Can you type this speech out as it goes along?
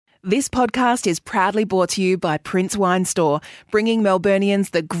This podcast is proudly brought to you by Prince Wine Store, bringing Melburnians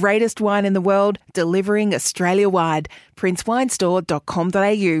the greatest wine in the world, delivering Australia-wide.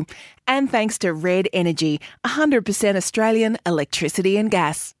 princewinestore.com.au. And thanks to Red Energy, 100% Australian electricity and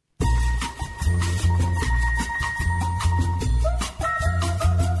gas.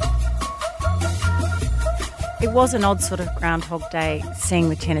 It was an odd sort of Groundhog Day, seeing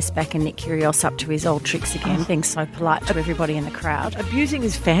the tennis back and Nick Kyrgios up to his old tricks again, being so polite to everybody in the crowd. Abusing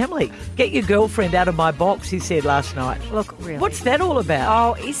his family. Get your girlfriend out of my box, he said last night. Look, really. What's that all about?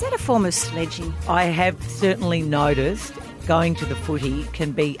 Oh, is that a form of sledging? I have certainly noticed going to the footy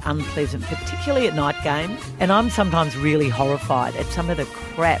can be unpleasant, particularly at night games. And I'm sometimes really horrified at some of the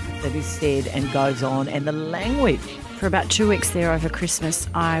crap that is said and goes on and the language. For about 2 weeks there over Christmas,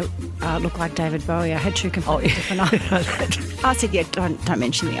 I looked like David Bowie. I had two completely different eyes. I said, yeah, don't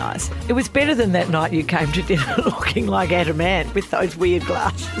mention the eyes. It was better than that night you came to dinner looking like Adam Ant with those weird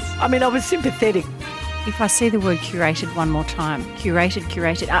glasses. I mean, I was sympathetic. If I see the word curated one more time, curated,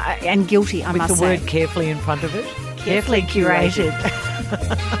 and guilty, I must say. With the word carefully in front of it. Carefully curated.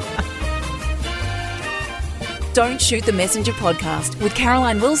 Don't Shoot the Messenger podcast with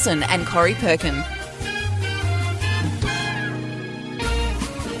Caroline Wilson and Corey Perkin.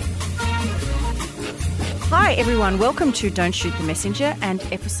 Hi everyone, welcome to Don't Shoot the Messenger and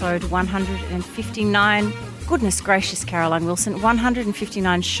episode 159. Goodness gracious, Caroline Wilson,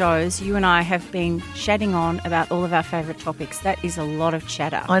 159 shows. You and I have been chatting on about all of our favourite topics. That is a lot of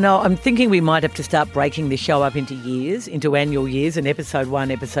chatter. I know. I'm thinking we might have to start breaking the show up into years, into annual years, and episode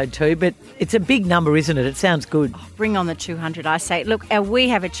 1, episode 2. But it's a big number, isn't it? It sounds good. Oh, bring on the 200, I say. Look, we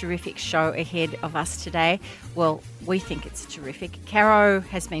have a terrific show ahead of us today. Well, we think it's terrific. Caro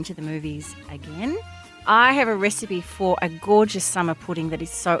has been to the movies again. I have a recipe for a gorgeous summer pudding that is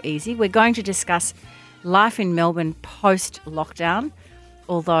so easy. We're going to discuss life in Melbourne post-lockdown,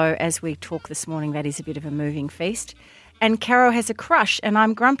 although as we talk this morning, that is a bit of a moving feast. And Caro has a crush and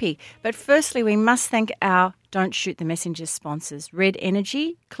I'm grumpy. But firstly, we must thank our Don't Shoot the Messenger sponsors, Red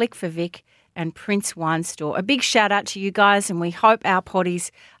Energy, Click for Vic and Prince Wine Store. A big shout out to you guys, and we hope our potties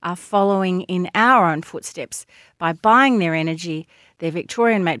are following in our own footsteps by buying their energy, their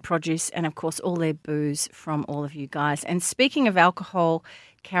Victorian-made produce, and, of course, all their booze from all of you guys. And speaking of alcohol,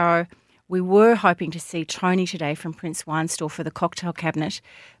 Caro, we were hoping to see Tony today from Prince Wine Store for the cocktail cabinet,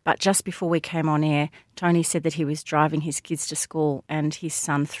 but just before we came on air, Tony said that he was driving his kids to school and his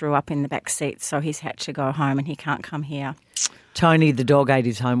son threw up in the back seat, so he's had to go home and he can't come here. Tony, the dog, ate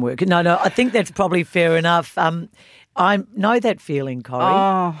his homework. No, I think that's probably fair enough. I know that feeling, Corey.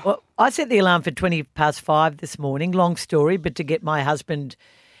 Oh. Well, I set the alarm for 5:20 this morning. Long story, but to get my husband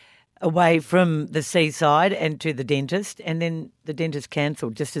away from the seaside and to the dentist, and then the dentist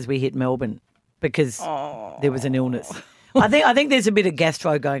cancelled just as we hit Melbourne because there was an illness. I think there's a bit of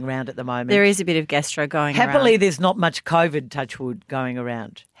gastro going around at the moment. There is a bit of gastro going around. Happily, there's not much COVID, touch wood, going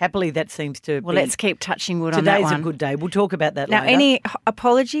around. Happily, that seems to Well, let's keep touching wood on Today's that one. a good day. We'll talk about that Now, later. any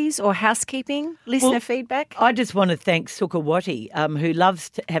apologies or housekeeping, listener feedback? I just want to thank Sukawati, who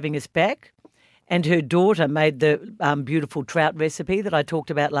loves having us back, and her daughter made the beautiful trout recipe that I talked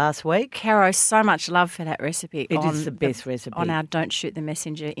about last week. Caro, so much love for that recipe. It is the best recipe. On our Don't Shoot the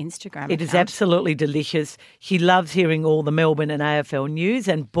Messenger Instagram It is account. absolutely delicious. She loves hearing all the Melbourne and AFL news,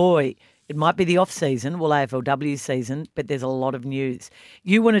 and boy, it might be the off-season, well, AFLW season, but there's a lot of news.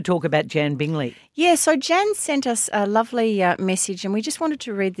 You want to talk about Jan Bingley? Yeah, so Jan sent us a lovely message and we just wanted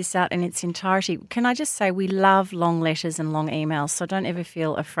to read this out in its entirety. Can I just say we love long letters and long emails, so don't ever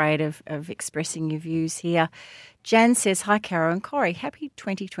feel afraid of expressing your views here. Jan says, hi, Caro and Corey. Happy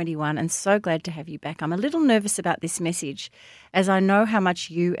 2021 and so glad to have you back. I'm a little nervous about this message as I know how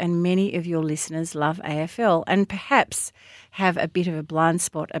much you and many of your listeners love AFL and perhaps have a bit of a blind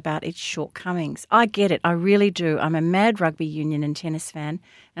spot about its shortcomings. I get it. I really do. I'm a mad rugby union and tennis fan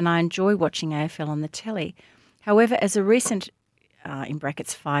and I enjoy watching AFL on the telly. However, as a recent in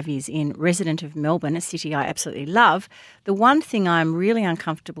brackets 5 years in, resident of Melbourne, a city I absolutely love, the one thing I'm really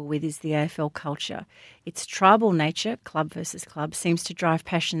uncomfortable with is the AFL culture. Its tribal nature, club versus club, seems to drive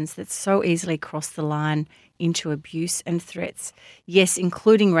passions that so easily cross the line into abuse and threats. Yes,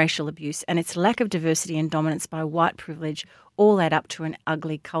 including racial abuse, and its lack of diversity and dominance by white privilege all add up to an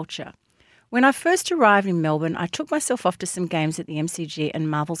ugly culture. When I first arrived in Melbourne, I took myself off to some games at the MCG and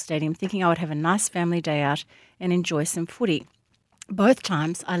Marvel Stadium thinking I would have a nice family day out and enjoy some footy. Both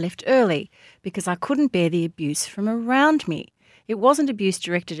times I left early because I couldn't bear the abuse from around me. It wasn't abuse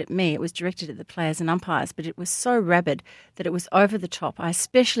directed at me, it was directed at the players and umpires, but it was so rabid that it was over the top. I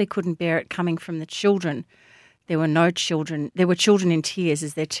especially couldn't bear it coming from the children. There were children in tears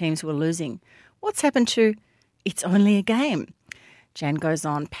as their teams were losing. What's happened to, it's only a game? Jan goes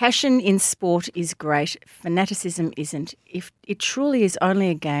on, passion in sport is great, fanaticism isn't. If it truly is only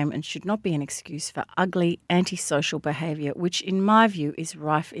a game and should not be an excuse for ugly, antisocial behaviour, which in my view is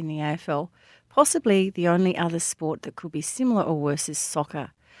rife in the AFL. Possibly the only other sport that could be similar or worse is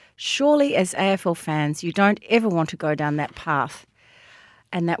soccer. Surely as AFL fans, you don't ever want to go down that path.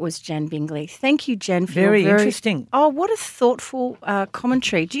 And that was Jan Bingley. Thank you, Jan, for Very your interesting. Oh, what a thoughtful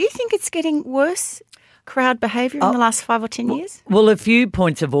commentary. Do you think it's getting worse, crowd behaviour, in the last 5 or 10 years? Well, a few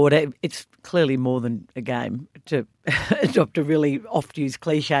points of order. It's clearly more than a game, to adopt a really oft-used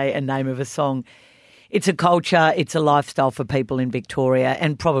cliche and name of a song. It's a culture, it's a lifestyle for people in Victoria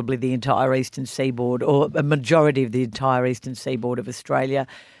and probably the entire eastern seaboard, or a majority of the entire eastern seaboard of Australia.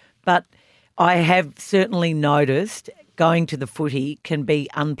 But I have certainly noticed going to the footy can be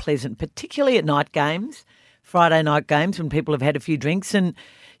unpleasant, particularly at night games, Friday night games when people have had a few drinks. And,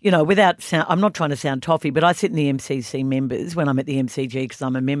 you know, I'm not trying to sound toffee, but I sit in the MCC members when I'm at the MCG because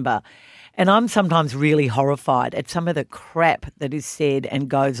I'm a member. And I'm sometimes really horrified at some of the crap that is said and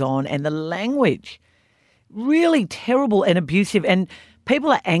goes on, and the language. Really terrible and abusive, and people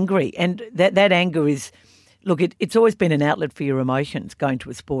are angry, and that anger is, look, it's always been an outlet for your emotions going to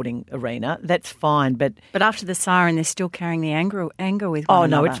a sporting arena. That's fine, but after the siren, they're still carrying the anger with one oh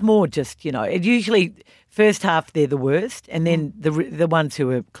another. no, it's more just, you know, it usually first half they're the worst, and then the ones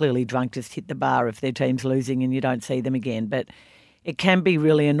who are clearly drunk just hit the bar if their team's losing and you don't see them again. But it can be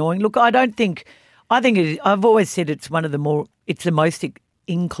really annoying. Look, I've always said it's the most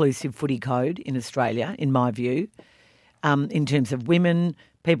inclusive footy code in Australia, in my view, in terms of women.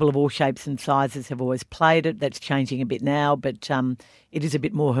 People of all shapes and sizes have always played it. That's changing a bit now, but it is a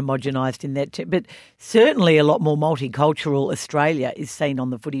bit more homogenised in that. But certainly a lot more multicultural Australia is seen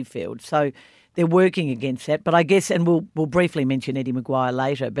on the footy field. So they're working against that. But I guess, and we'll briefly mention Eddie Maguire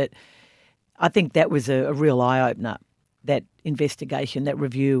later, but I think that was a real eye-opener, that investigation, that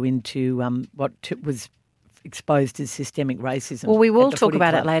review into what was exposed as systemic racism. Well, we will talk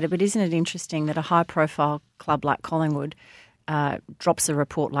about it later, but isn't it interesting that a high-profile club like Collingwood drops a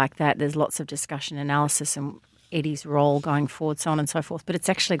report like that? There's lots of discussion, analysis, and Eddie's role going forward, so on and so forth. But it's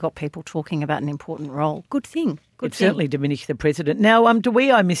actually got people talking about an important role. Good thing. Good thing. Certainly diminished the president. Now, do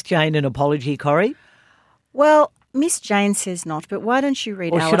we owe Miss Jane an apology, Corrie? Well, Miss Jane says not, but why don't you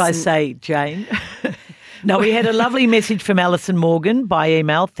read Or Alison? should I say Jane? No, we had a lovely message from Alison Morgan by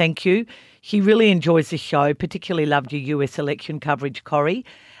email. Thank you. She really enjoys the show, particularly loved your US election coverage, Corrie.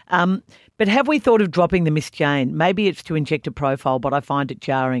 But have we thought of dropping the Miss Jane? Maybe it's to inject a profile, but I find it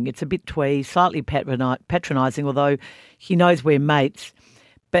jarring. It's a bit twee, slightly patronising, although she knows we're mates.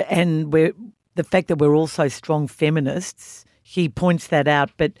 The fact that we're also strong feminists, she points that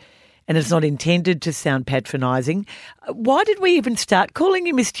out, and it's not intended to sound patronising. Why did we even start calling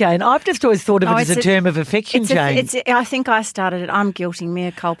you Miss Jane? I've just always thought of it as a term of affection, Jane. I think I started it. I'm guilty,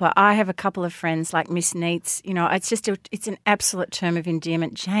 mea culpa. I have a couple of friends like Miss Neats. You know, it's an absolute term of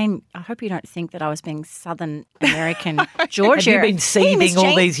endearment. Jane, I hope you don't think that I was being Southern American Georgia. Have you been seething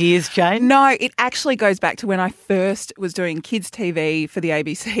all these years, Jane? No, it actually goes back to when I first was doing kids TV for the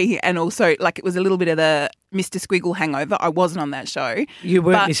ABC, and also it was a little bit of the Mr. Squiggle hangover. I wasn't on that show. You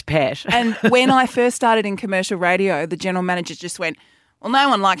weren't Miss Pat. And when I first started in commercial radio, the general manager just went, well, no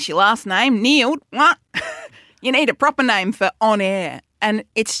one likes your last name, Neil. What? You need a proper name for on air. And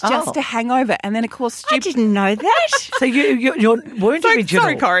it's just a hangover. And then, of course, I didn't know that. So you weren't original.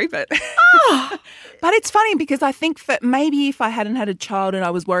 Sorry, Corrie, but... But it's funny because I think that maybe if I hadn't had a child and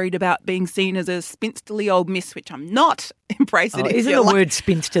I was worried about being seen as a spinsterly old miss, which I'm not, embrace it. Isn't the word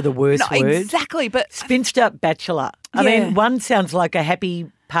spinster the worst word? Exactly, but... Spinster, bachelor. I mean, one sounds like a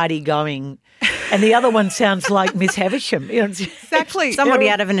happy party going, and the other one sounds like Miss Havisham. You know, exactly. Somebody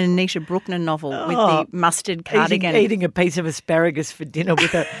out of an Anita Bruckner novel with the mustard cardigan. Eating a piece of asparagus for dinner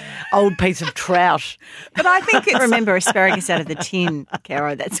with an old piece of trout. But I think it's... Remember asparagus out of the tin,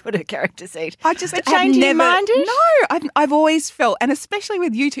 Caro. That's what her characters eat. I just but Jane, do you mind it? No, I've always felt, and especially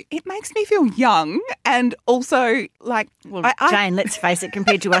with you two, it makes me feel young and also like... Well, Jane, let's face it,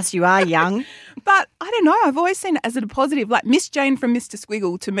 compared to us, you are young. But I don't know, I've always seen it as a positive. Like Miss Jane from Mr.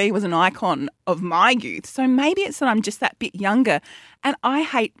 Squiggle to me was an icon of my youth. So maybe it's that I'm just that bit younger. And I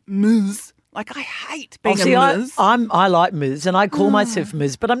hate Ms. Like I hate being a Ms. I like Ms. and I call myself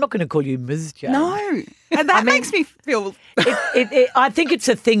Ms, but I'm not going to call you Ms, Jane. No. And that makes me feel... I think it's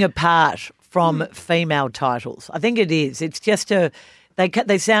a thing apart from female titles. I think it is. It's just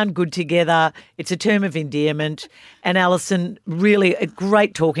they sound good together. It's a term of endearment. And Alison, really a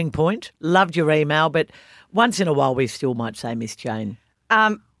great talking point. Loved your email, but once in a while we still might say Miss Jane.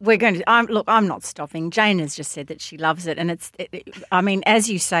 We're going to. I'm not stopping. Jane has just said that she loves it, and as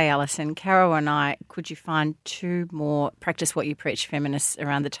you say, Alison, Caro and I. Could you find two more practice what you preach feminists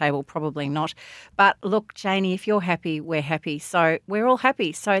around the table? Probably not. But look, Janie, if you're happy, we're happy. So we're all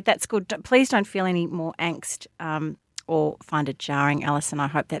happy. So that's good. Please don't feel any more angst. Or find it jarring, Alison. I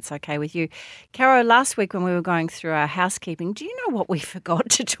hope that's okay with you. Caro, last week when we were going through our housekeeping, do you know what we forgot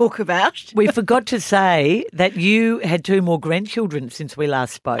to talk about? We forgot to say that you had 2 more grandchildren since we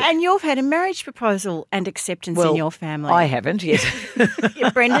last spoke. And you've had a marriage proposal and acceptance in your family. I haven't yet.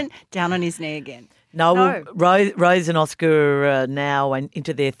 Yeah, Brendan, down on his knee again. No. Well, Rose and Oscar are now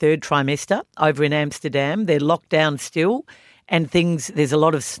into their 3rd trimester over in Amsterdam. They're locked down still and there's a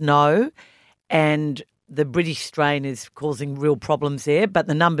lot of snow and the British strain is causing real problems there, but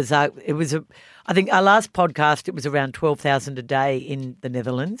the numbers are, I think our last podcast, it was around 12,000 a day in the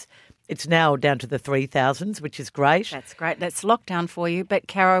Netherlands. It's now down to the 3,000s, which is great. That's great. That's lockdown for you. But,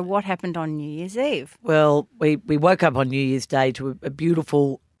 Caro, what happened on New Year's Eve? Well, we woke up on New Year's Day to a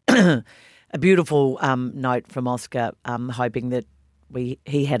beautiful note from Oscar, hoping that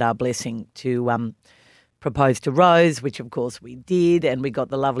he had our blessing to proposed to Rose, which of course we did, and we got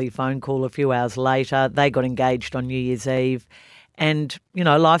the lovely phone call a few hours later. They got engaged on New Year's Eve, and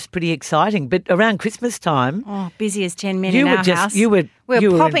life's pretty exciting. But around Christmas time, busy as 10 men in our house. You were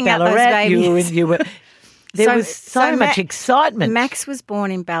popping in out those babies. There was so much excitement. Max was born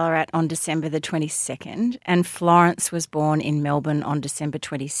in Ballarat on December the 22nd, and Florence was born in Melbourne on December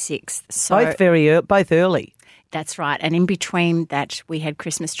 26th. So both early. That's right. And in between that, we had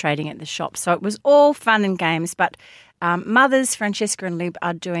Christmas trading at the shop. So it was all fun and games. But mothers, Francesca and Lib,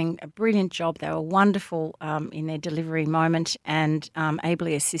 are doing a brilliant job. They were wonderful in their delivery moment and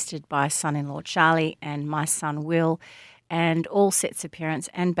ably assisted by son-in-law Charlie and my son Will. And all sets of parents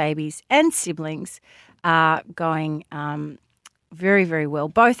and babies and siblings are going very, very well.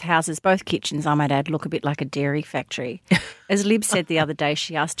 Both houses, both kitchens, I might add, look a bit like a dairy factory. As Lib said the other day,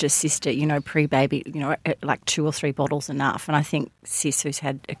 she asked her sister, pre-baby, like 2 or 3 bottles enough. And I think Sis, who's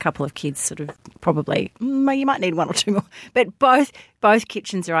had a couple of kids, sort of probably, you might need 1 or 2 more. But both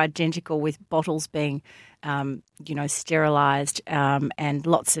kitchens are identical with bottles being, sterilised and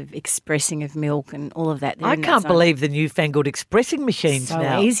lots of expressing of milk and all of that. I can't believe the newfangled expressing machines so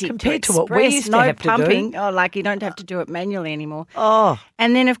now easy compared to what we used to have pumping. to do. Oh, like you don't have to do it manually anymore. Oh,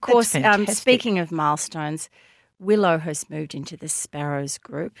 and then, of course, fantastic. Speaking of milestones, Willow has moved into the Sparrows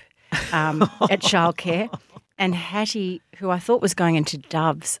group at childcare. And Hattie, who I thought was going into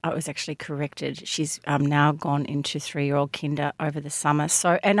Doves, I was actually corrected. She's now gone into 3-year-old kinder over the summer.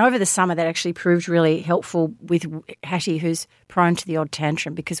 And over the summer, that actually proved really helpful with Hattie, who's prone to the odd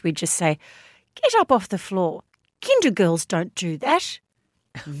tantrum, because we just say, get up off the floor. Kinder girls don't do that.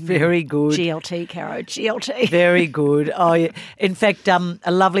 Very good. GLT, Caro, GLT. Very good. Oh, yeah. In fact,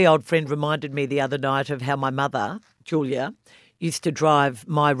 a lovely old friend reminded me the other night of how my mother, Julia, used to drive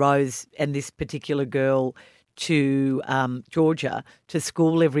my Rose and this particular girl to Georgia to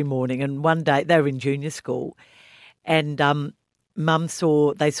school every morning. And one day they were in junior school, and Mum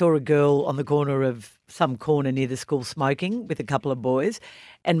saw a girl on the corner of some corner near the school smoking with a couple of boys,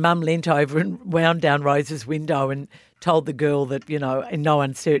 and Mum leant over and wound down Rose's window and told the girl that, in no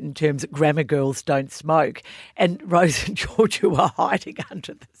uncertain terms, that grammar girls don't smoke. And Rose and Georgia were hiding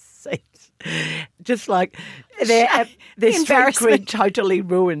under the seats. Just like their street cred totally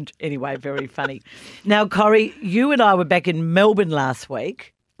ruined. Anyway, very funny. Now, Corrie, you and I were back in Melbourne last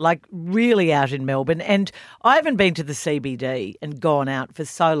week, like really out in Melbourne, and I haven't been to the CBD and gone out for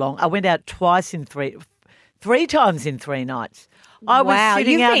so long. I went out three times in 3 nights. I was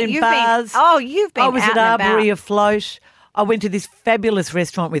sitting out in bars. You've been I was out at and Arbory about. Afloat. I went to this fabulous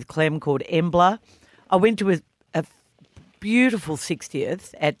restaurant with Clem called Embla. I went to a beautiful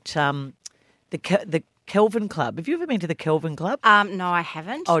 60th at the Kelvin Club. Have you ever been to the Kelvin Club? No, I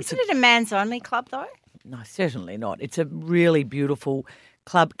haven't. Isn't it a man's only club though? No, certainly not. It's a really beautiful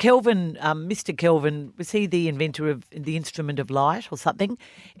club. Kelvin, Mr. Kelvin, was he the inventor of the instrument of light or something?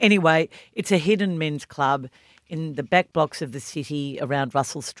 Anyway, it's a hidden men's club in the back blocks of the city around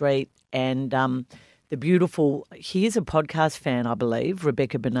Russell Street, and the beautiful, he is a podcast fan, I believe,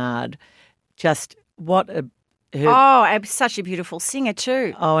 Rebecca Bernard. Just what a... such a beautiful singer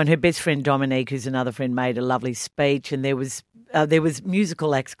too. Oh, and her best friend Dominique, who's another friend, made a lovely speech, and there was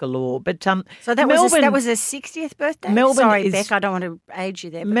musical acts galore. But so that was a 60th birthday. Sorry, Beck, I don't want to age you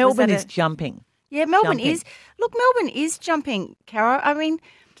there. But Melbourne is jumping. Yeah, Melbourne is. Look, Melbourne is jumping, Caro. I mean,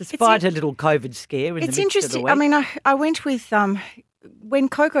 despite a little COVID scare in the midst interesting. of the week. I mean, I went with when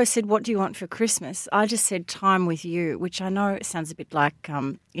Coco said, "What do you want for Christmas?" I just said, "Time with you," which I know sounds a bit like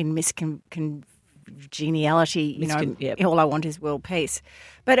in geniality, all I want is world peace.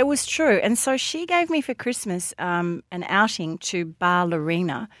 But it was true. And so she gave me for Christmas an outing to Bar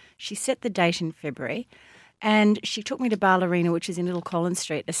Lorena. She set the date in February. And she took me to Bar Lorena, which is in Little Collins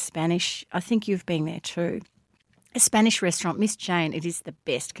Street, a Spanish, I think you've been there too, a Spanish restaurant. Miss Jane, it is the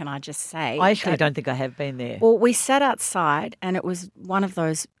best, can I just say. I actually don't think I have been there. Well, we sat outside and it was one of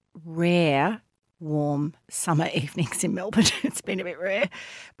those rare, warm summer evenings in Melbourne. It's been a bit rare.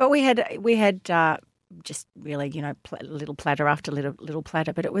 But we had just really, little platter after little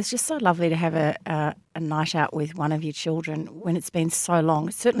platter. But it was just so lovely to have a night out with one of your children when it's been so long.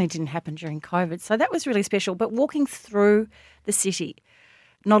 It certainly didn't happen during COVID. So that was really special. But walking through the city,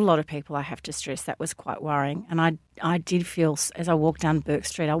 not a lot of people, I have to stress. That was quite worrying. And I did feel, as I walked down Bourke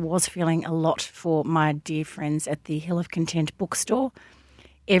Street, I was feeling a lot for my dear friends at the Hill of Content bookstore.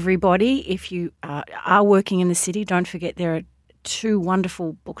 Everybody, if you are working in the city, don't forget there are 2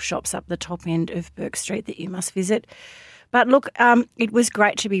 wonderful bookshops up the top end of Bourke Street that you must visit. But look, it was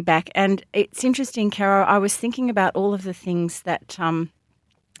great to be back. And it's interesting, Caro, I was thinking about all of the things that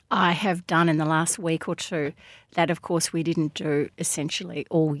I have done in the last week or two that, of course, we didn't do essentially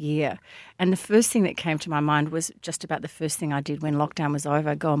all year. And the first thing that came to my mind was just about the first thing I did when lockdown was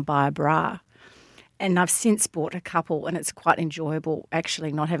over, go and buy a bra. And I've since bought a couple, and it's quite enjoyable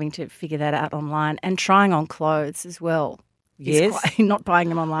actually not having to figure that out online, and trying on clothes as well. Yes. Not buying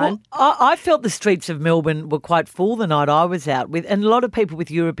them online. Well, I felt the streets of Melbourne were quite full the night I was out with, and a lot of people with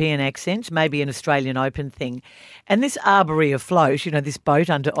European accents, maybe an Australian Open thing. And this Arbory afloat, this boat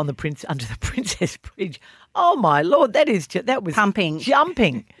under the Princess Bridge. Oh my Lord, that was pumping,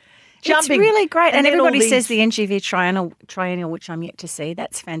 jumping. It's really great. And everybody says the NGV triennial, which I'm yet to see.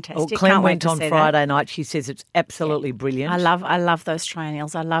 That's fantastic. Well, Clem went on Friday night. She says it's absolutely brilliant. I love those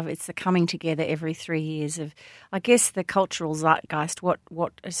triennials. It's the coming together every 3 years of, I guess, the cultural zeitgeist, what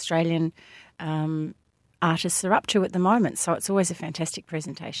Australian artists are up to at the moment. So it's always a fantastic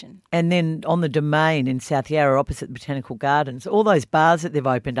presentation. And then on the Domain in South Yarra opposite the Botanical Gardens, all those bars that they've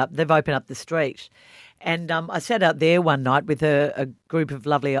opened up the street. And I sat out there one night with a group of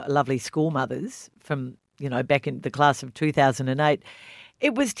lovely school mothers from, back in the class of 2008.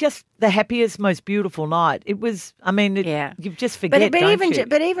 It was just the happiest, most beautiful night. It was, you just forget,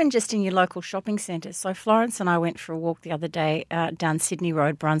 but even just in your local shopping centres. So Florence and I went for a walk the other day down Sydney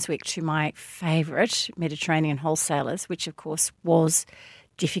Road, Brunswick, to my favourite Mediterranean wholesalers, which of course was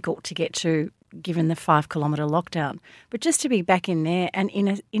difficult to get to given the 5-kilometre lockdown. But just to be back in there and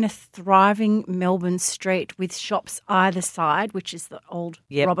in a thriving Melbourne street with shops either side, which is the old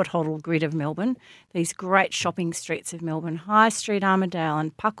Robert Hoddle grid of Melbourne, these great shopping streets of Melbourne, High Street, Armadale,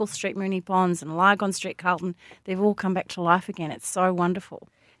 and Puckle Street, Moonee Ponds, and Lygon Street, Carlton, they've all come back to life again. It's so wonderful.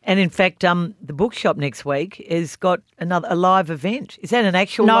 And in fact, the bookshop next week has got a live event. Is that an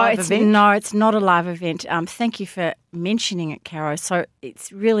actual live event? No, it's not a live event. Thank you for mentioning it, Caro. So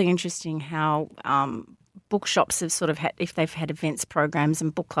it's really interesting how bookshops have sort of had, if they've had events, programs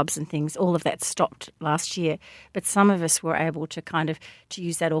and book clubs and things, all of that stopped last year. But some of us were able to to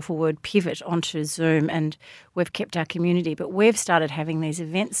use that awful word, pivot onto Zoom, and we've kept our community. But we've started having these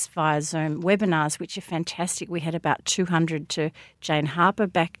events via Zoom, webinars, which are fantastic. We had about 200 to Jane Harper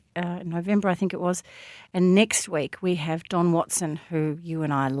back in November, I think it was. And next week we have Don Watson, who you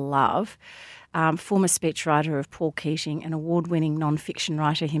and I love, former speechwriter of Paul Keating, an award-winning non-fiction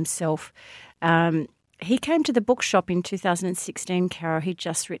writer himself. He came to the bookshop in 2016, Caro. He'd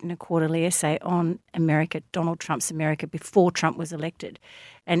just written a quarterly essay on America, Donald Trump's America, before Trump was elected.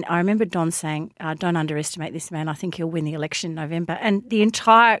 And I remember Don saying, don't underestimate this man. I think he'll win the election in November. And the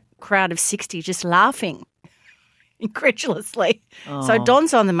entire crowd of 60 just laughing incredulously. Oh. So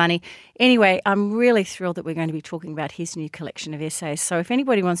Don's on the money. Anyway, I'm really thrilled that we're going to be talking about his new collection of essays. So if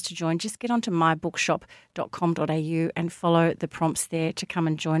anybody wants to join, just get onto mybookshop.com.au and follow the prompts there to come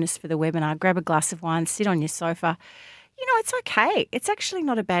and join us for the webinar. Grab a glass of wine, sit on your sofa. It's okay. It's actually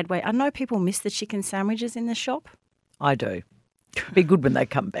not a bad way. I know people miss the chicken sandwiches in the shop. I do. Be good when they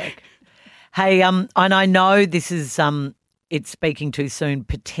come back. Hey, and I know this is it's speaking too soon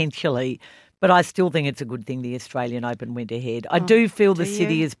potentially, but I still think it's a good thing the Australian Open went ahead. I do feel the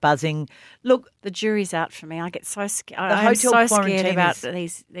city is buzzing. Look, the jury's out for me. I get so scared. I'm so scared about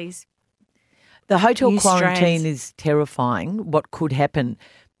these. The hotel quarantine is terrifying. What could happen,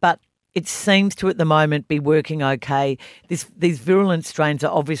 but it seems to at the moment be working okay. These virulent strains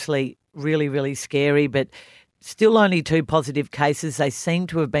are obviously really, really scary, but still only 2 positive cases. They seem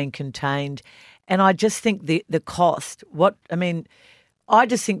to have been contained, and I just think the cost. I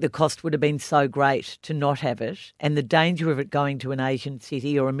just think the cost would have been so great to not have it, and the danger of it going to an Asian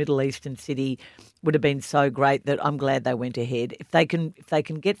city or a Middle Eastern city would have been so great that I'm glad they went ahead. If they can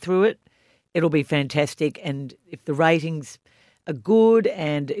get through it, it'll be fantastic. And if the ratings are good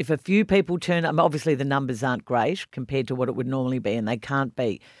and if a few people turn up, obviously the numbers aren't great compared to what it would normally be, and they can't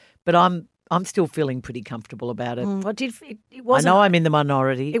be. But I'm still feeling pretty comfortable about it. I know I'm in the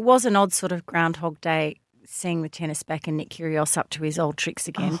minority. It was an odd sort of Groundhog Day, seeing the tennis back and Nick Kyrgios up to his old tricks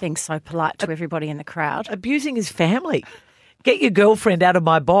again, being so polite to everybody in the crowd. Abusing his family. Get your girlfriend out of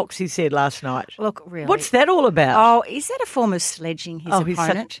my box, he said last night. Look, really. What's that all about? Oh, is that a form of sledging his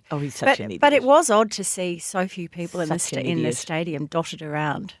opponent? He's such an idiot. But it was odd to see so few people in the idiot. stadium dotted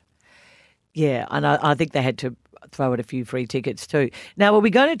around. Yeah, and I think they had to throw out a few free tickets too. Now, are we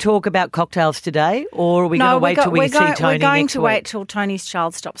going to talk about cocktails today, or are we going to wait till we see Tony next week? We're going to wait till Tony's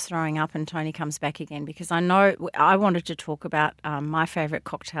child stops throwing up and Tony comes back again, because I know I wanted to talk about my favourite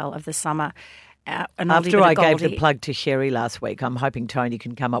cocktail of the summer. After I gave the plug to sherry last week, I'm hoping Tony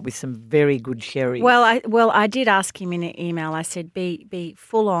can come up with some very good sherry. Well, I did ask him in an email. I said, be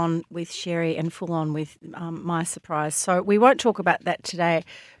full on with sherry and full on with my surprise. So we won't talk about that today.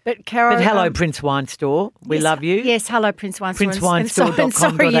 But Caro, hello, Prince Wine Store. We love you. Yes, hello, Prince Wine Store.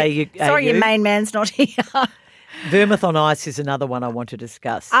 PrinceWineStore.com.au. Sorry, your main man's not here. Vermouth on Ice is another one I want to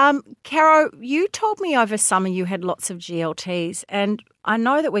discuss. Caro, you told me over summer you had lots of GLTs, and I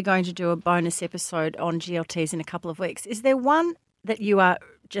know that we're going to do a bonus episode on GLTs in a couple of weeks. Is there one that you are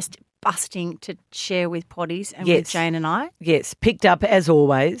just busting to share with Poddies and with Jane and I? Yes, picked up as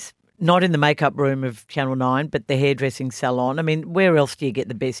always, not in the makeup room of Channel 9, but the hairdressing salon. I mean, where else do you get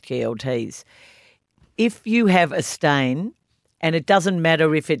the best GLTs? If you have a stain, and it doesn't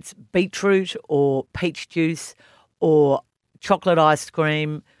matter if it's beetroot or peach juice or chocolate ice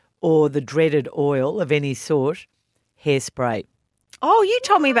cream or the dreaded oil of any sort, hairspray. Oh, you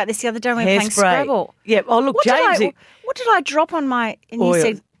told me about this the other day when we were playing Scrabble. Yeah. Oh, look, James. What did I drop on my? And oil, you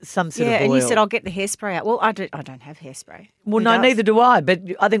said some sort of oil. and you said I'll get the hairspray out. Well, I don't have hairspray. Well, no, neither do I. But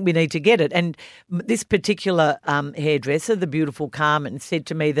I think we need to get it. And this particular hairdresser, the beautiful Carmen, said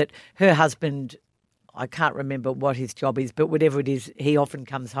to me that her husband, I can't remember what his job is, but whatever it is, he often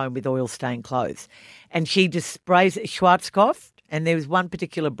comes home with oil-stained clothes. And she just sprays Schwarzkopf, and there was one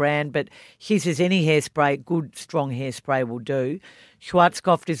particular brand, but she says any hairspray, good, strong hairspray will do.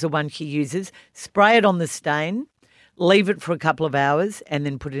 Schwarzkopf is the one she uses. Spray it on the stain, leave it for a couple of hours, and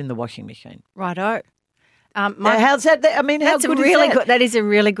then put it in the washing machine. Righto. How's that? I mean, how good is that? That is a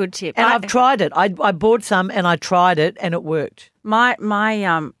really good tip. And I've tried it. I bought some and I tried it, and it worked. My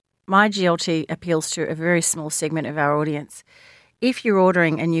GLT appeals to a very small segment of our audience. If you're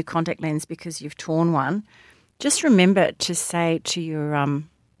ordering a new contact lens because you've torn one, just remember to say to your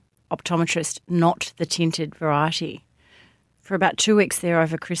optometrist, not the tinted variety. For about 2 weeks there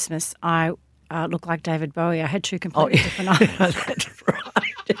over Christmas, I looked like David Bowie. I had two completely different eyes. That's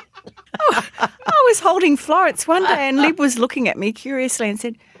right. I was holding Florence one day and Lib was looking at me curiously and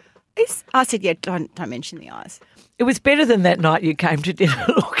said, I said, yeah, don't mention the eyes. It was better than that night you came to dinner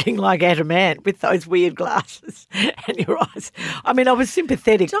looking like Adam Ant with those weird glasses and your eyes. I mean, I was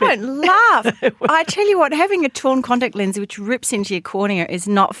sympathetic. Don't laugh. I tell you what, having a torn contact lens which rips into your cornea is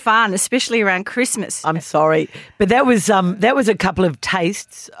not fun, especially around Christmas. I'm sorry. But that was a couple of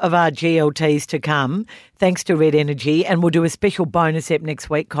tastes of our GLTs to come, thanks to Red Energy, and we'll do a special bonus ep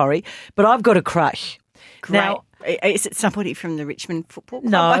next week, Corrie. But I've got a crush. Great. Now, is it somebody from the Richmond Football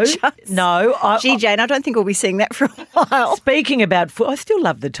Club? No. Gee, Jane, I don't think we'll be seeing that for a while. Speaking about football, I still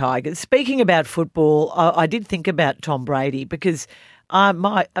love the Tigers. Speaking about football, I did think about Tom Brady because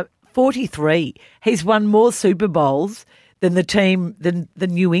 43, he's won more Super Bowls than the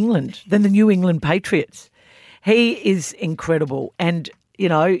New England Patriots. He is incredible. And, you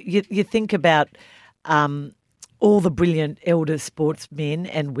know, you think about all the brilliant elder sportsmen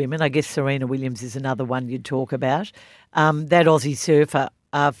and women. I guess Serena Williams is another one you'd talk about. That Aussie surfer.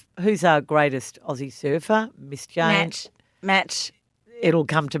 Who's our greatest Aussie surfer? Miss Jane. Matt. It'll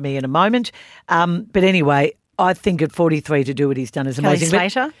come to me in a moment. But anyway, I think at 43 to do what he's done is amazing. Kelly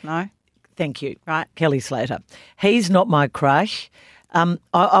Slater? No. Thank you. Right. Kelly Slater. He's not my crush.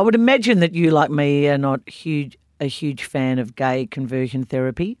 I would imagine that you, like me, are not a huge fan of gay conversion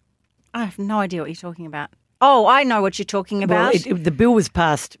therapy. I have no idea what you're talking about. Oh, I know what you're talking about. Well, the bill was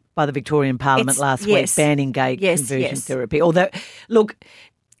passed by the Victorian Parliament last week banning gay conversion therapy. Although, look...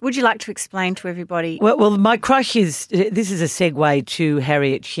 Would you like to explain to everybody? Well, my crush is... This is a segue to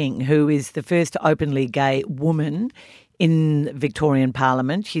Harriet Shing, who is the first openly gay woman in Victorian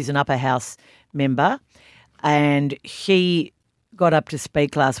Parliament. She's an upper house member, and she got up to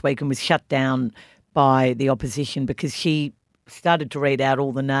speak last week and was shut down by the opposition because she started to read out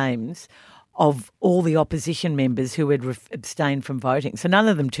all the names of all the opposition members who had abstained from voting. So none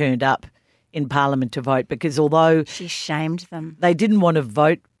of them turned up in Parliament to vote because although... She shamed them. They didn't want to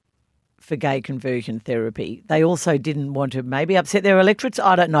vote for gay conversion therapy. They also didn't want to maybe upset their electorates.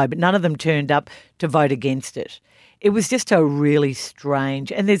 I don't know, but none of them turned up to vote against it. It was just a really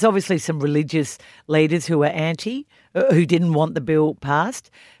strange, and there's obviously some religious leaders who are who didn't want the bill passed.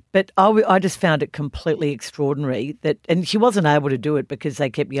 But I just found it completely extraordinary and she wasn't able to do it because they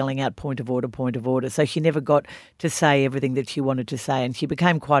kept yelling out point of order, point of order. So she never got to say everything that she wanted to say, and she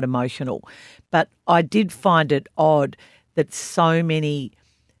became quite emotional. But I did find it odd that so many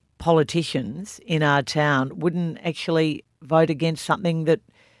politicians in our town wouldn't actually vote against something that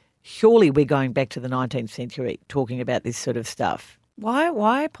surely we're going back to the 19th century talking about this sort of stuff. Why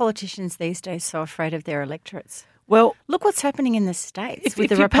are politicians these days so afraid of their electorates? Well, look what's happening in the States if with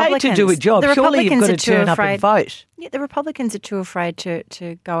the you're paid Republicans. to do a job, surely you've got to turn up and vote. Yeah, the Republicans are too afraid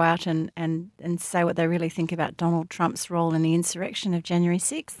to go out and say what they really think about Donald Trump's role in the insurrection of January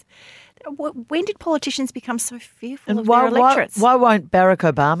 6th. When did politicians become so fearful of their electorates? Why won't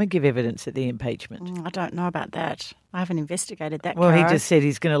Barack Obama give evidence at the impeachment? I don't know about that. I haven't investigated that. Well, Caro. he just said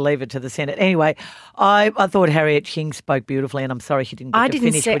he's going to leave it to the Senate. Anyway, I thought Harriet King spoke beautifully, and I'm sorry she didn't get to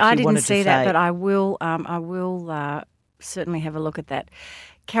finish what she wanted to say. I didn't see that, but I will certainly have a look at that.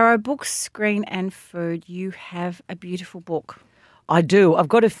 Caro, books, screen and food. You have a beautiful book. I do. I've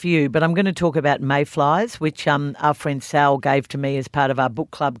got a few, but I'm going to talk about Mayflies, which our friend Sal gave to me as part of our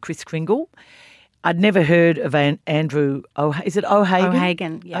book club, Kris Kringle. I'd never heard of Andrew. Is it O'Hagan?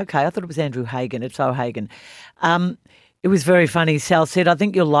 O'Hagan, yeah. Okay, I thought it was Andrew Hagan. It's O'Hagan. It was very funny. Sal said, I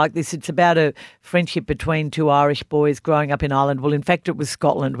think you'll like this. It's about a friendship between two Irish boys growing up in Ireland. Well, in fact, it was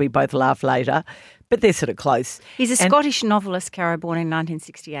Scotland. We both laughed later, but they're sort of close. He's a Scottish novelist, Caro, born in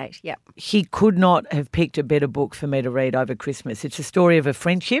 1968. Yep. He could not have picked a better book for me to read over Christmas. It's a story of a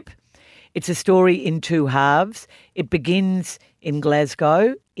friendship. It's a story in two halves. It begins in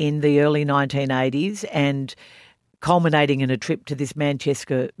Glasgow in the early 1980s and culminating in a trip to this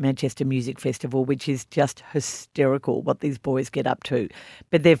Manchester Music Festival, which is just hysterical what these boys get up to.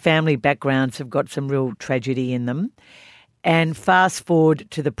 But their family backgrounds have got some real tragedy in them. And fast forward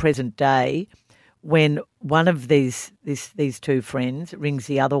to the present day, when one of these two friends rings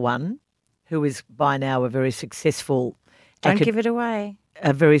the other one, who is by now a very successful... Don't give it away.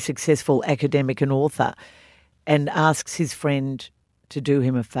 A very successful academic and author, and asks his friend to do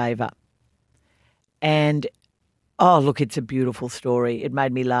him a favour. And, oh, look, it's a beautiful story. It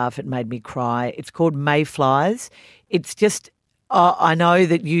made me laugh. It made me cry. It's called Mayflies. It's just... I know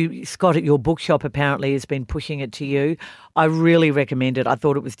that you, Scott, at your bookshop apparently has been pushing it to you. I really recommend it. I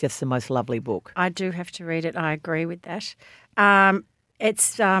thought it was just the most lovely book. I do have to read it. I agree with that.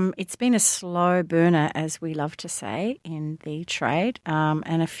 It's been a slow burner, as we love to say in the trade,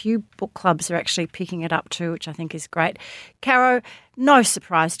 and a few book clubs are actually picking it up too, which I think is great. Caro, no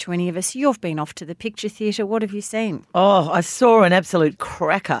surprise to any of us, you've been off to the Picture Theatre. What have you seen? Oh, I saw an absolute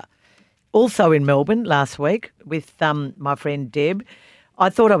cracker. Also in Melbourne last week with my friend Deb. I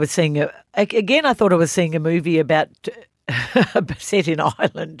thought I was seeing a movie about set in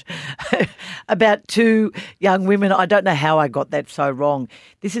Ireland about two young women. I don't know how I got that so wrong.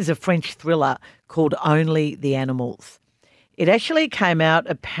 This is a French thriller called Only the Animals. It actually came out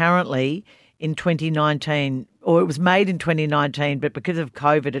apparently in 2019, or it was made in 2019, but because of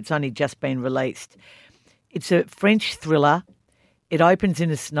COVID, it's only just been released. It's a French thriller. It opens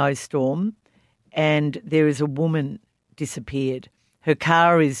in a snowstorm and there is a woman disappeared. Her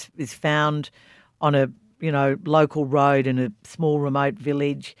car is found on a local road in a small remote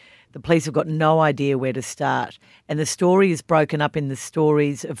village. The police have got no idea where to start. And the story is broken up in the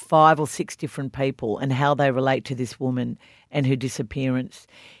stories of 5 or 6 different people and how they relate to this woman and her disappearance.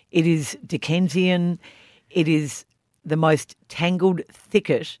 It is Dickensian. It is the most tangled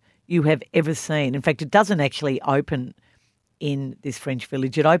thicket you have ever seen. In fact, it doesn't actually open in this French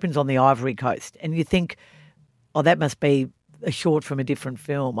village. It opens on the Ivory Coast. And you think, oh, that must be a short from a different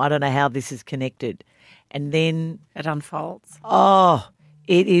film. I don't know how this is connected. And then it unfolds. Oh,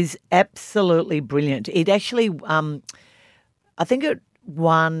 it is absolutely brilliant. It actually, I think it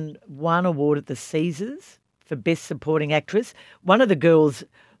won one award at the Caesars for Best Supporting Actress. One of the girls,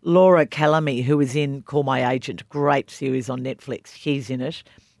 Laura Calamy, who is in Call My Agent, great series on Netflix, she's in it.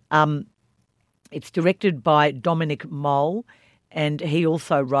 It's directed by Dominic Mole, and he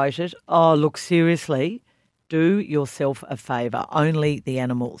also wrote it. Oh, look, seriously, do yourself a favour. Only the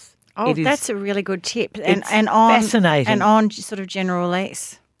Animals. Oh, that's a really good tip. And fascinating. And on sort of general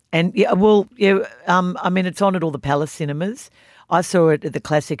release. And, I mean, it's on at all the Palace cinemas. I saw it at the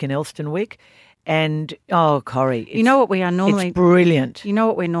Classic in Elstonwick. And, oh, Corrie. You know what we are normally... It's brilliant. You know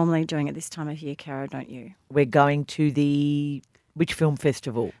what we're normally doing at this time of year, Caro, don't you? We're going to the... Which film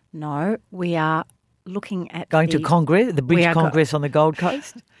festival? No, we are looking at to Congress, the Bridge Congress on the Gold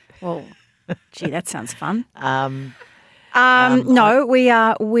Coast? Well, gee, that sounds fun. Um, No, we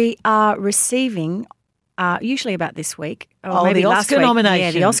are receiving usually about this week. Or maybe the last Oscar week.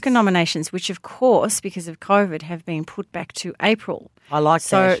 nominations. Yeah, the Oscar nominations, which of course, because of COVID, have been put back to April. I like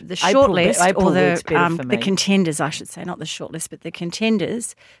so that. So the April shortlist, or works better for the me. contenders, I should say, not the shortlist, but the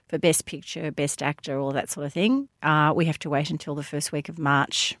contenders for Best Picture, Best Actor, all that sort of thing, we have to wait until the first week of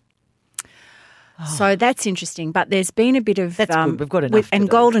March. So that's interesting, but there's been a bit of That's good. We've got enough to and do.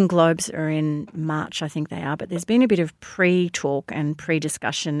 Golden Globes are in March, I think they are. But there's been a bit of pre-talk and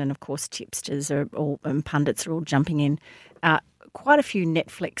pre-discussion, and of course, tipsters and pundits are all jumping in. Quite a few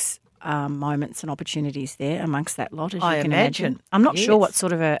Netflix moments and opportunities there amongst that lot, as you I can imagine. I'm not sure Yes. what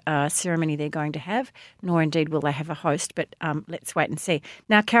sort of a ceremony they're going to have, nor indeed will they have a host. But let's wait and see.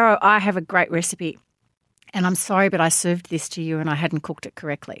 Now, Caro, I have a great recipe. And I'm sorry, but I served this to you and I hadn't cooked it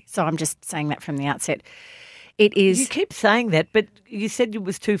correctly. So I'm just saying that from the outset. It is. You keep saying that, but you said it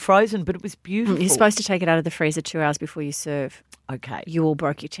was too frozen, but it was beautiful. You're supposed to take it out of the freezer 2 hours before you serve. Okay. You all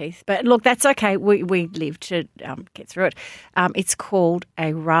broke your teeth. But look, that's okay. We lived to get through it. It's called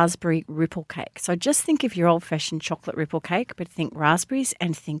a raspberry ripple cake. So just think of your old-fashioned chocolate ripple cake, but think raspberries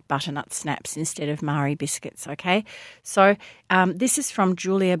and think butternut snaps instead of Marie biscuits, okay? So this is from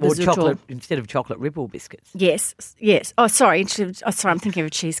Julia Or Bazzuto. chocolate instead of chocolate ripple biscuits. Yes. Oh, sorry. I'm thinking of a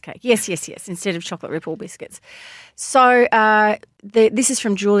cheesecake. Yes. Instead of chocolate ripple biscuits. So this is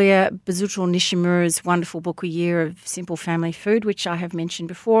from Julia Bazzuto Nishimura's wonderful book, A Year of Simple Family Food, which I have mentioned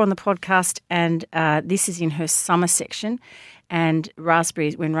before on the podcast. And this is in her summer section. And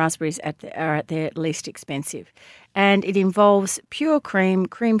raspberries, when raspberries are at their least expensive. And it involves pure cream,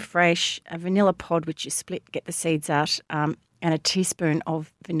 creme fraiche, a vanilla pod, which you split, get the seeds out, and a teaspoon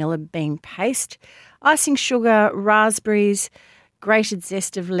of vanilla bean paste, icing sugar, raspberries, grated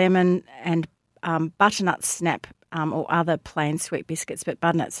zest of lemon, and butternut snap or other plain sweet biscuits. But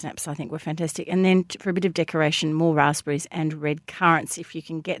butternut snaps, I think, were fantastic. And then for a bit of decoration, more raspberries and red currants if you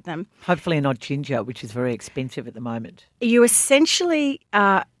can get them. Hopefully not ginger, which is very expensive at the moment. You essentially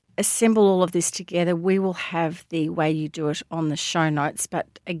assemble all of this together. We will have the way you do it on the show notes. But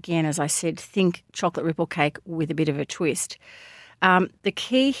again, as I said, think chocolate ripple cake with a bit of a twist. The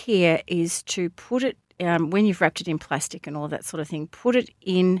key here is to put it, when you've wrapped it in plastic and all that sort of thing, put it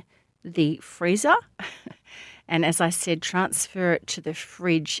in the freezer. And as I said, transfer it to the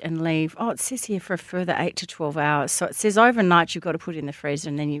fridge and leave, it says here for a further 8 to 12 hours. So it says overnight you've got to put it in the freezer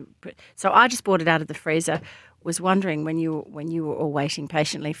and then so I just brought it out of the freezer, was wondering when you were all waiting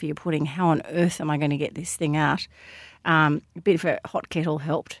patiently for your pudding, how on earth am I going to get this thing out? A bit of a hot kettle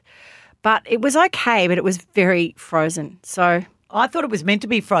helped. But it was okay, but it was very frozen. So I thought it was meant to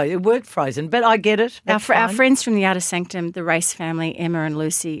be frozen. It worked frozen, but I get it. our That's fine. friends from the Outer Sanctum, the Race family, Emma and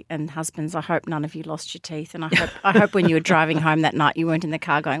Lucy and husbands, I hope none of you lost your teeth. And I hope when you were driving home that night you weren't in the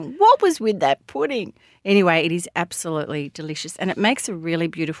car going, what was with that pudding? Anyway, it is absolutely delicious. And it makes a really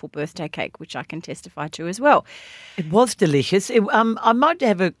beautiful birthday cake, which I can testify to as well. It was delicious. I might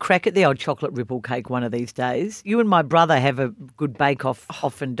have a crack at the old chocolate ripple cake one of these days. You and my brother have a good bake-off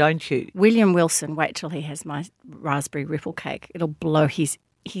often, don't you? William Wilson, wait till he has my raspberry ripple cake. It'll blow his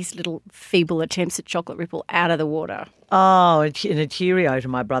little feeble attempts at chocolate ripple out of the water. Oh, and a cheerio to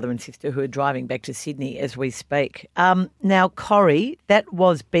my brother and sister who are driving back to Sydney as we speak. Now, Corrie, that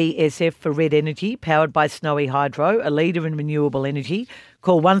was BSF for Red Energy, powered by Snowy Hydro, a leader in renewable energy.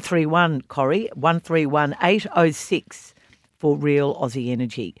 Call 131, Corrie, 131 806 for real Aussie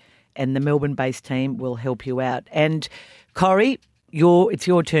energy. And the Melbourne-based team will help you out. And, Corrie, it's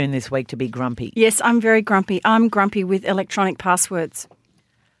your turn this week to be grumpy. Yes, I'm very grumpy. I'm grumpy with electronic passwords.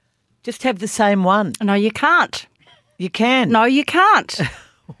 Just have the same one. No, you can't. You can. No, you can't.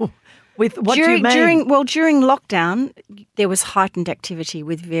 With what do you mean? During lockdown, there was heightened activity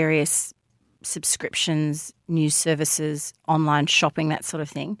with various subscriptions, news services, online shopping, that sort of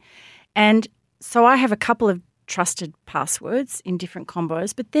thing. And so I have a couple of trusted passwords in different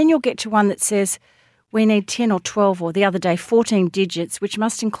combos, but then you'll get to one that says we need 10 or 12 or the other day 14 digits, which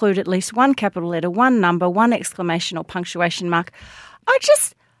must include at least one capital letter, one number, one exclamation or punctuation mark.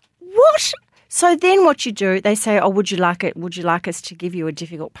 What? So then what you do, they say, would you like it? Would you like us to give you a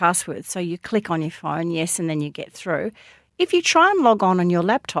difficult password? So you click on your phone, yes, and then you get through. If you try and log on your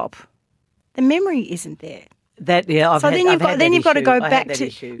laptop, the memory isn't there. You've got to go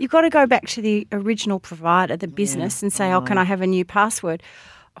back to the original provider, the business, and say, can I have a new password?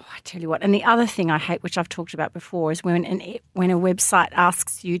 Oh, I tell you what. And the other thing I hate, which I've talked about before, is when a website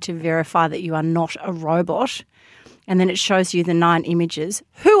asks you to verify that you are not a robot. and then it shows you the 9 images.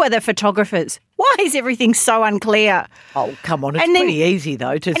 Who are the photographers? Why is everything so unclear? Oh, come on. It's pretty easy,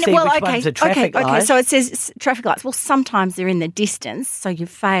 though, to see which one's a traffic light. Okay, so it says traffic lights. Well, sometimes they're in the distance, so you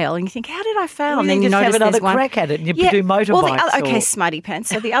fail, and you think, how did I fail? Well, and then you you just notice have another there's one. crack at it and you do motorbikes. Okay, smutty pants.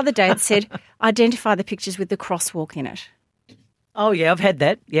 So the other day it said, identify the pictures with the crosswalk in it. Oh, yeah, I've had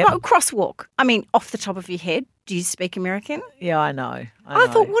that. Yep. No, crosswalk. I mean, off the top of your head, do you speak American? Yeah, I know. I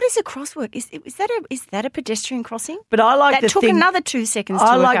thought, what is a crosswalk? Is that a pedestrian crossing? But I like that took another 2 seconds to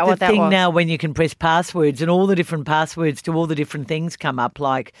work out what that was. I like the thing now when you can press passwords and all the different passwords to all the different things come up,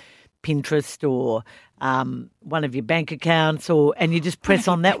 like Pinterest or one of your bank accounts, and you just press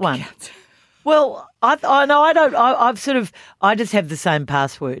on that one. Well, I know I don't. I just have the same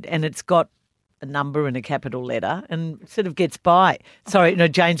password, and it's got a number and a capital letter and sort of gets by. Sorry, no,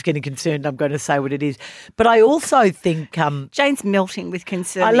 Jane's getting concerned. I'm going to say what it is. But I also think... Jane's melting with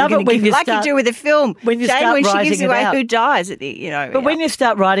concern. I love it when you like start... you do with a film. When you Jane, start when writing she gives it away out. who dies at the, But when you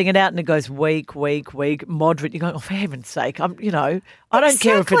start writing it out and it goes week, moderate, you go, oh, for heaven's sake, I don't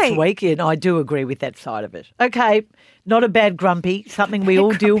care if it's weak. And I do agree with that side of it. Okay, not a bad grumpy, something we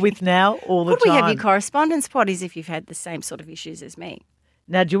all deal with now all the time. Could we have your correspondence potties if you've had the same sort of issues as me?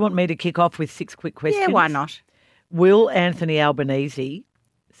 Now, do you want me to kick off with 6 quick questions? Yeah, why not? Will Anthony Albanese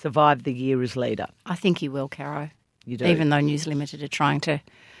survive the year as leader? I think he will, Caro. You do? Even though News Limited are trying to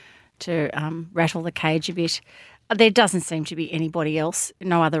rattle the cage a bit. There doesn't seem to be anybody else,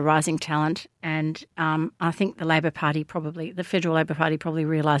 no other rising talent. And I think the Federal Labor Party probably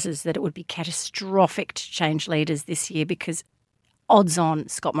realises that it would be catastrophic to change leaders this year because odds on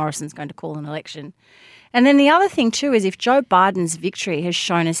Scott Morrison's going to call an election. And then the other thing too is if Joe Biden's victory has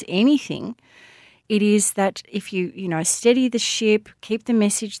shown us anything, it is that if you steady the ship, keep the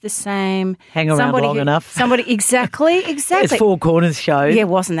message the same. Hang around long enough. Exactly. It's Four Corners show. Yeah,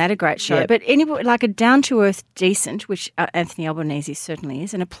 wasn't that a great show? Yep. But anybody, like a down-to-earth decent, which Anthony Albanese certainly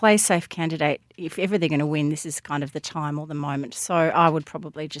is, and a play-safe candidate, if ever they're going to win, this is kind of the time or the moment. So I would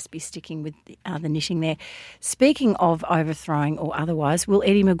probably just be sticking with the knitting there. Speaking of overthrowing or otherwise, will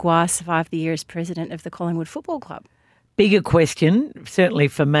Eddie Maguire survive the year as president of the Collingwood Football Club? Bigger question, certainly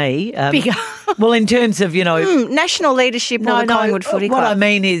for me. Bigger. Well, in terms of, national leadership or the Collingwood Footy Club? What I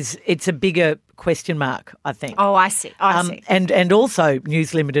mean is it's a bigger question mark, I think. Oh, I see. I see. And also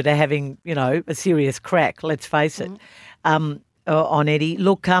News Limited are having, a serious crack, let's face it, on Eddie.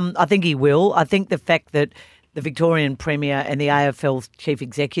 Look, I think he will. I think the fact that the Victorian Premier and the AFL's Chief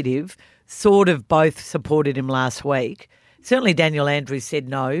Executive sort of both supported him last week. Certainly Daniel Andrews said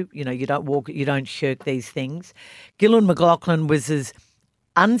no, you don't shirk these things. Gillon McLachlan was as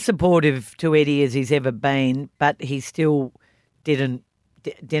unsupportive to Eddie as he's ever been, but he still didn't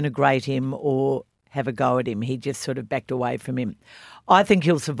denigrate him or have a go at him. He just sort of backed away from him. I think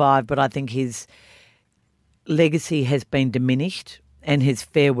he'll survive, but I think his legacy has been diminished and his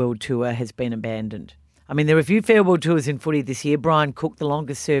farewell tour has been abandoned. I mean, there are a few farewell tours in footy this year. Brian Cook, the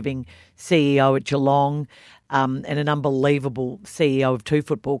longest-serving CEO at Geelong, and an unbelievable CEO of 2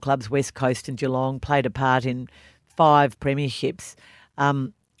 football clubs, West Coast and Geelong, played a part in 5 premierships.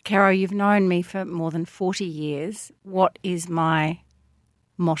 Caro, you've known me for more than 40 years. What is my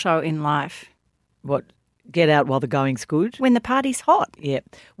motto in life? What? Get out while the going's good? When the party's hot. Yeah.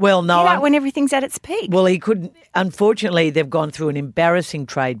 Well, no. Get out when everything's at its peak. Well, he couldn't. Unfortunately, they've gone through an embarrassing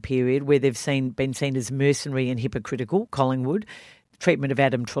trade period where they've been seen as mercenary and hypocritical, Collingwood. Treatment of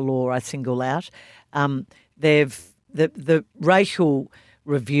Adam Treloar I single out. The racial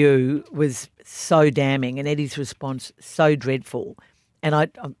review was so damning and Eddie's response so dreadful. And I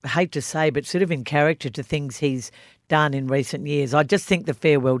hate to say, but sort of in character to things he's done in recent years. I just think the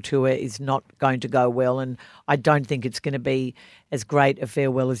farewell tour is not going to go well, and I don't think it's going to be as great a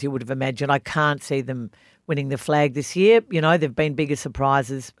farewell as you would have imagined. I can't see them winning the flag this year. There've been bigger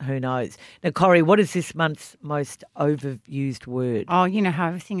surprises. Who knows? Now, Corrie, what is this month's most overused word? Oh, you know how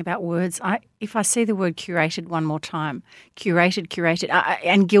I think about words. If I see the word curated one more time, curated,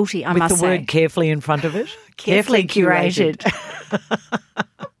 and guilty, I must say. With the word carefully in front of it? Carefully curated.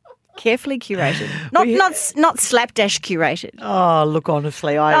 Carefully curated, not slapdash curated. Oh, look,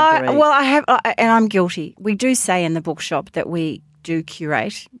 honestly, I agree. Well, I have, and I'm guilty. We do say in the bookshop that we do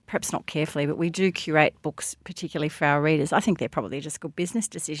curate, perhaps not carefully, but we do curate books, particularly for our readers. I think they're probably just good business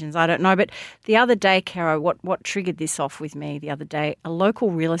decisions. I don't know. But the other day, Caro, what triggered this off with me the other day, a local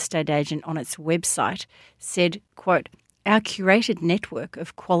real estate agent on its website said, quote, "Our curated network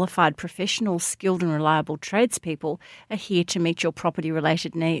of qualified professionals, skilled and reliable tradespeople are here to meet your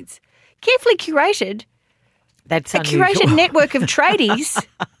property-related needs." Carefully curated? That's a unusual. Curated network of tradies.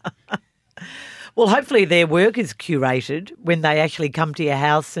 Well, hopefully their work is curated when they actually come to your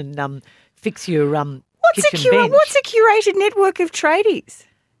house and fix your kitchen bench. What's a curated network of tradies?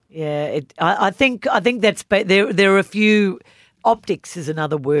 Yeah, I think that's there are a few. Optics is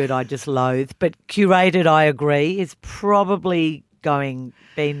another word I just loathe, but curated, I agree, is probably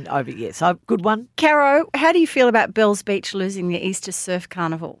been over. Yes, good one. Caro, how do you feel about Bells Beach losing the Easter Surf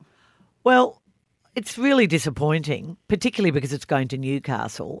Carnival? Well, it's really disappointing, particularly because it's going to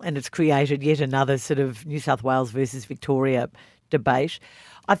Newcastle and it's created yet another sort of New South Wales versus Victoria debate.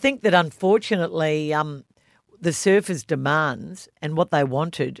 I think that unfortunately the surfers' demands and what they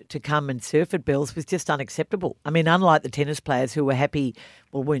wanted to come and surf at Bells was just unacceptable. I mean, unlike the tennis players who were happy,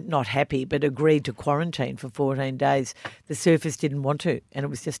 well, weren't not happy, but agreed to quarantine for 14 days, the surfers didn't want to, and it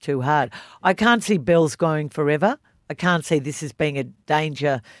was just too hard. I can't see Bells going forever. I can't see this as being a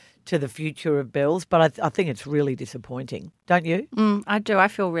danger to the future of Bells, but I think it's really disappointing. Don't you? I do. I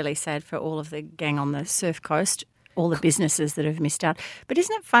feel really sad for all of the gang on the Surf Coast, all the businesses that have missed out. But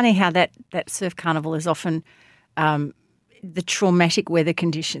isn't it funny how that surf carnival is often the traumatic weather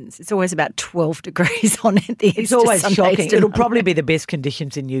conditions? It's always about 12 degrees on it. It's always shocking. It'll probably be the best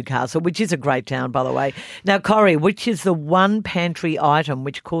conditions in Newcastle, which is a great town, by the way. Now, Corrie, which is the one pantry item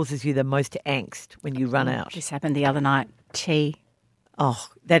which causes you the most angst when you run out? This happened the other night. Tea. Oh,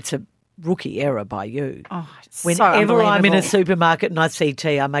 that's a rookie error by you. Oh, it's Whenever I'm in a unbelievable. supermarket and I see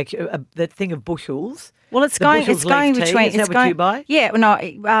tea, I make that thing of bushels. Well, it's The going Bushels between. leaf tea, is that what you buy? Yeah, no,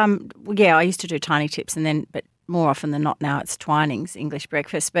 yeah. I used to do Tiny Tips, but more often than not now it's Twinings English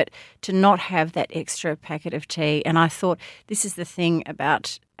breakfast. But to not have that extra packet of tea, and I thought this is the thing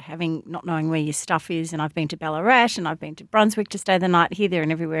about not knowing where your stuff is. And I've been to Ballarat and I've been to Brunswick to stay the night, here, there,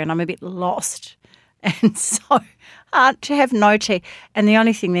 and everywhere, and I'm a bit lost, and so hard to have no tea. And the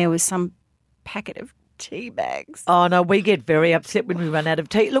only thing there was some packet of tea bags. Oh, no, we get very upset when we run out of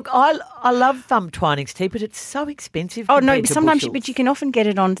tea. Look, I love Twinings tea, but it's so expensive. Oh no! compared to Sometimes, Bushels. but you can often get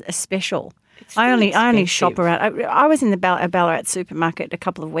it on a special. It's I still only shop expensive. around. I was in the Ballarat supermarket a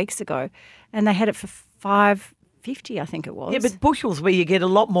couple of weeks ago, and they had it for $5.50, I think it was. Yeah, but Bushels where you get a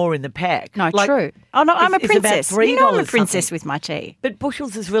lot more in the pack. no, Like, true. Oh no, I'm a it's about princess. $3 You know, I'm a princess something. with my tea. But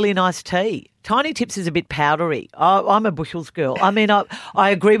Bushels is really nice tea. Tiny Tips is a bit powdery. I'm a Bushels girl. I mean, I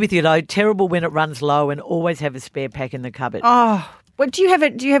agree with you though. Terrible when it runs low, and always have a spare pack in the cupboard. Oh, well, do you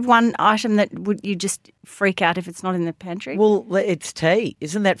have one item that would you just freak out if it's not in the pantry? Well, it's tea.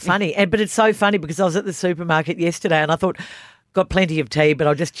 Isn't that funny? But it's so funny because I was at the supermarket yesterday and I thought, got plenty of tea, but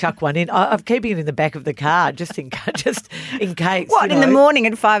I'll just chuck one in. I'm keeping it in the back of the car just in case. What, you in the know. morning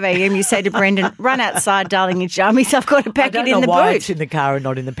at 5 a.m. you say to Brendan, run outside, darling, in jammies. I've got a I packet don't in know the why boot. it's in the car and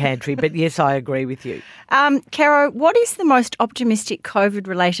not in the pantry, but yes, I agree with you. Caro, what is the most optimistic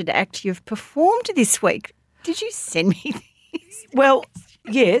COVID-related act you've performed this week? Did you send me these? Well,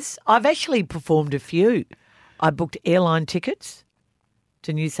 yes, I've actually performed a few. I booked airline tickets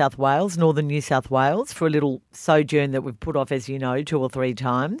to New South Wales, northern New South Wales, for a little sojourn that we've put off, as you know, 2 or 3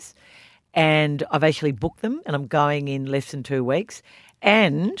 times. And I've actually booked them and I'm going in less than 2 weeks.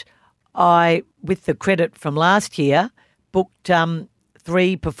 And I, with the credit from last year, booked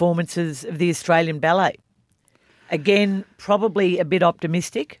 3 performances of the Australian Ballet. Again, probably a bit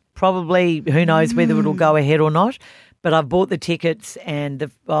optimistic. Probably, who knows whether it'll go ahead or not. But I've bought the tickets and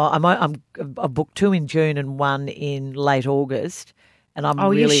I've booked 2 in June and 1 in late August. And I'm You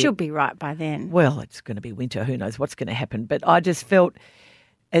really, should be right by then. well, it's going to be winter. Who knows what's going to happen? But I just felt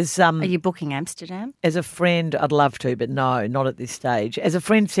as Are you booking Amsterdam? as a friend, I'd love to, but no, not at this stage. As a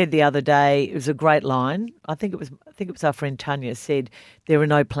friend said the other day, it was a great line. I think it was our friend Tanya said, "There are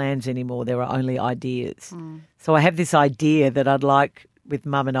no plans anymore. There are only ideas." So I have this idea that I'd like with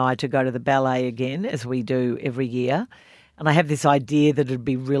Mum and I to go to the ballet again, as we do every year. And I have this idea that it'd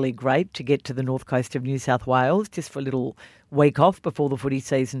be really great to get to the north coast of New South Wales just for a little week off before the footy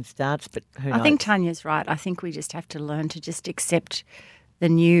season starts. But who knows? I think Tanya's right. I think we just have to learn to just accept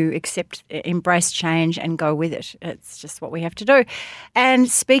embrace change and go with it. It's just what we have to do. And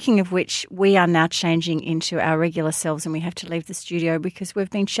speaking of which, we are now changing into our regular selves and we have to leave the studio because we've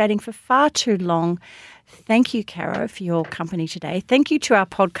been chatting for far too long. Thank you, Caro, for your company today. Thank you to our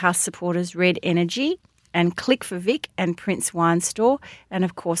podcast supporters, Red Energy and Click for Vic and Prince Wine Store. And,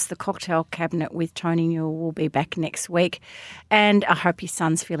 of course, the Cocktail Cabinet with Tony Newell will be back next week. And I hope your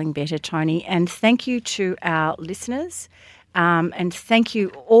son's feeling better, Tony. And thank you to our listeners. And thank you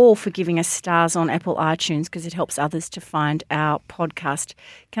all for giving us stars on Apple iTunes because it helps others to find our podcast.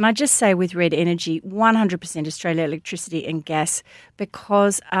 Can I just say with Red Energy, 100% Australia electricity and gas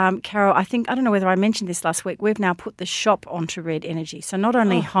because, Carol, I don't know whether I mentioned this last week, we've now put the shop onto Red Energy. So not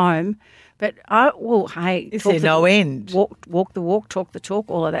only home, but, Is there no end? Walk the walk, talk the talk,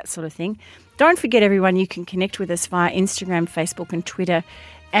 all of that sort of thing. Don't forget, everyone, you can connect with us via Instagram, Facebook and Twitter.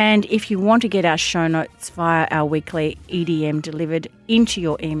 And if you want to get our show notes via our weekly EDM delivered into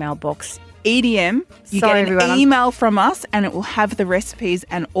your email box, EDM, you Sorry, get an everyone, email from us and it will have the recipes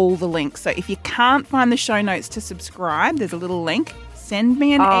and all the links. So if you can't find the show notes to subscribe, there's a little link. Send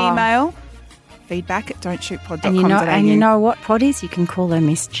me an email. feedback@don'tshootpod.com.au. And you know what, Poddies? You can call her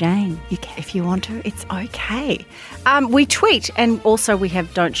Miss Jane. If you want to, it's okay. We tweet, and also we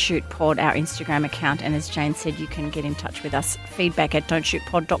have Don't Shoot Pod, our Instagram account. And as Jane said, you can get in touch with us,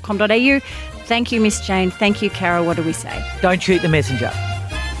 feedback@don'tshootpod.com.au. Thank you, Miss Jane. Thank you, Cara. What do we say? Don't shoot the messenger.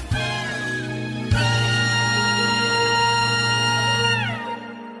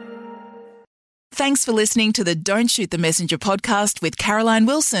 Thanks for listening to the Don't Shoot the Messenger podcast with Caroline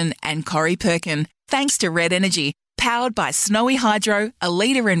Wilson and Corrie Perkin. Thanks to Red Energy, powered by Snowy Hydro, a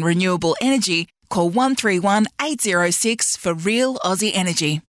leader in renewable energy. Call 131 806 for real Aussie energy.